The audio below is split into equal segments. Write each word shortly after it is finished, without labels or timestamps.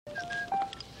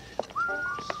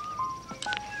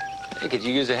Hey, could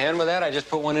you use a hand with that? I just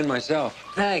put one in myself.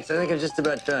 Thanks. I think I'm just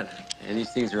about done. And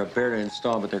these things are a bear to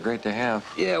install, but they're great to have.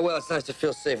 Yeah, well, it's nice to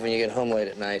feel safe when you get home late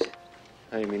at night.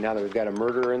 Oh, you mean now that we've got a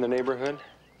murderer in the neighborhood?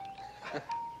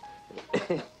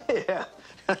 Yeah.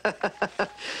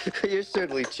 You're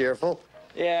certainly cheerful.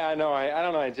 Yeah, I know. I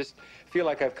don't know. I just feel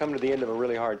like I've come to the end of a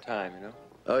really hard time, you know?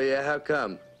 Oh, yeah? How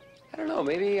come? I don't know.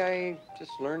 Maybe I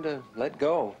just learned to let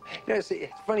go. You know, it's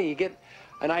funny. You get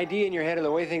an idea in your head of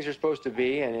the way things are supposed to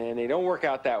be, and they don't work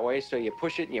out that way, so you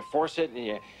push it and you force it,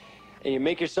 and you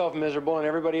make yourself miserable and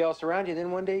everybody else around you.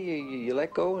 Then one day you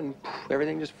let go, and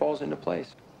everything just falls into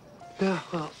place. Yeah,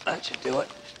 well, that should do it.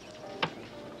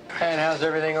 And how's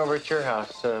everything over at your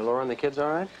house? Laura and the kids all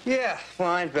right? Yeah,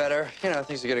 fine, better. You know,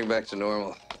 things are getting back to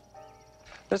normal.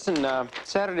 Listen,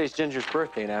 Saturday's Ginger's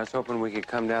birthday, and I was hoping we could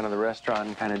come down to the restaurant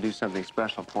and kind of do something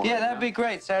special for her. Yeah, that'd be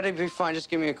great. Saturday'd be fine. Just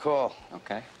give me a call.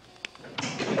 Okay.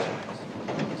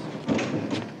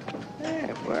 Yeah,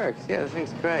 it works. Yeah, this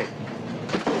thing's great.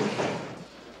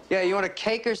 Yeah, you want a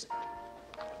cake or...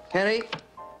 Henny?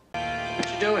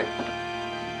 What you doing?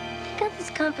 I got this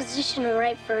composition to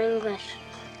write for English.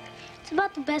 It's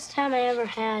about the best time I ever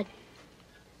had.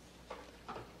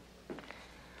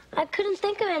 I couldn't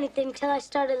think of anything until I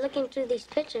started looking through these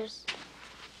pictures.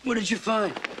 What did you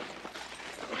find?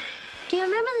 Do you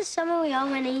remember the summer we all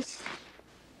went east?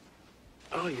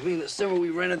 Oh, you mean the summer we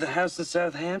rented the house in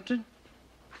Southampton?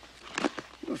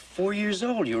 You were 4 years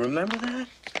old. You remember that?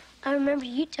 I remember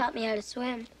you taught me how to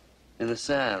swim. In the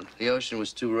Sound. The ocean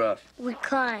was too rough. We'd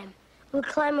climb. We'd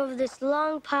climb over this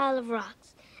long pile of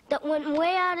rocks that went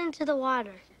way out into the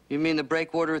water. You mean the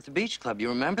breakwater at the beach club? You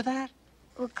remember that?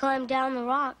 We'd climb down the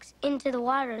rocks into the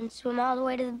water and swim all the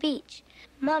way to the beach.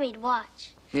 Mommy'd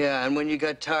watch. Yeah, and when you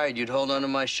got tired, you'd hold onto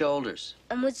my shoulders.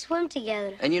 And we'd swim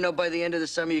together. And you know, by the end of the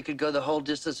summer, you could go the whole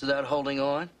distance without holding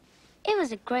on? It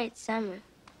was a great summer.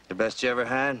 The best you ever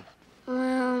had?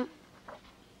 Well,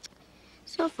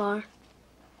 so far.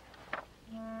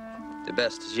 The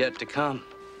best is yet to come.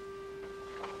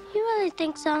 You really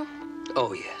think so?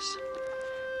 Oh, yes.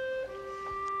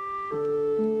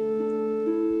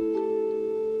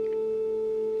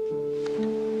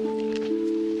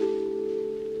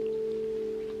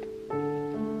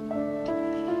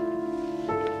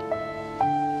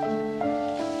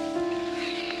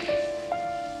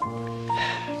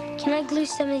 Can I glue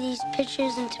some of these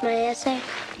pictures into my essay?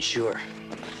 Sure.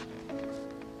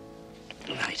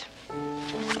 Right.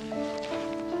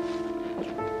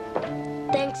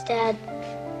 Thanks, Dad.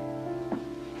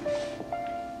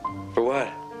 For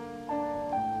what?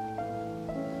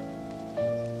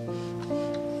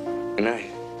 Good night.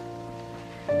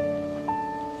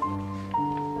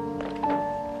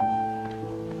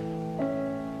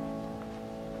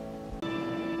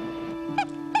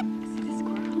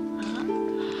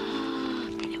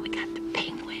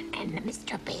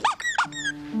 Mr. Pig.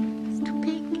 Mr.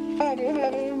 Pig.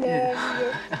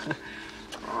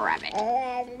 Rabbit.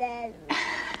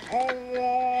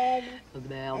 The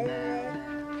mailman.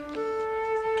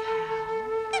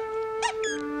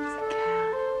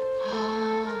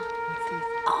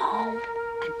 Oh,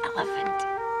 an elephant.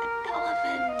 An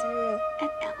elephant. An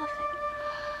elephant.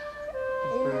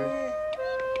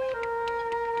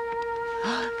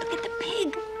 Look at the pig.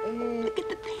 Look at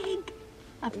the pig.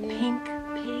 A pink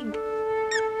pig.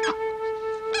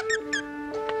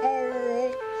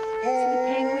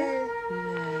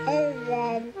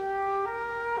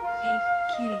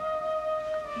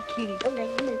 Kitty.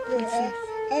 What's this?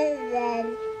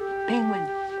 Penguin.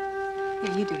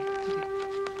 Yeah, you do it. You do it.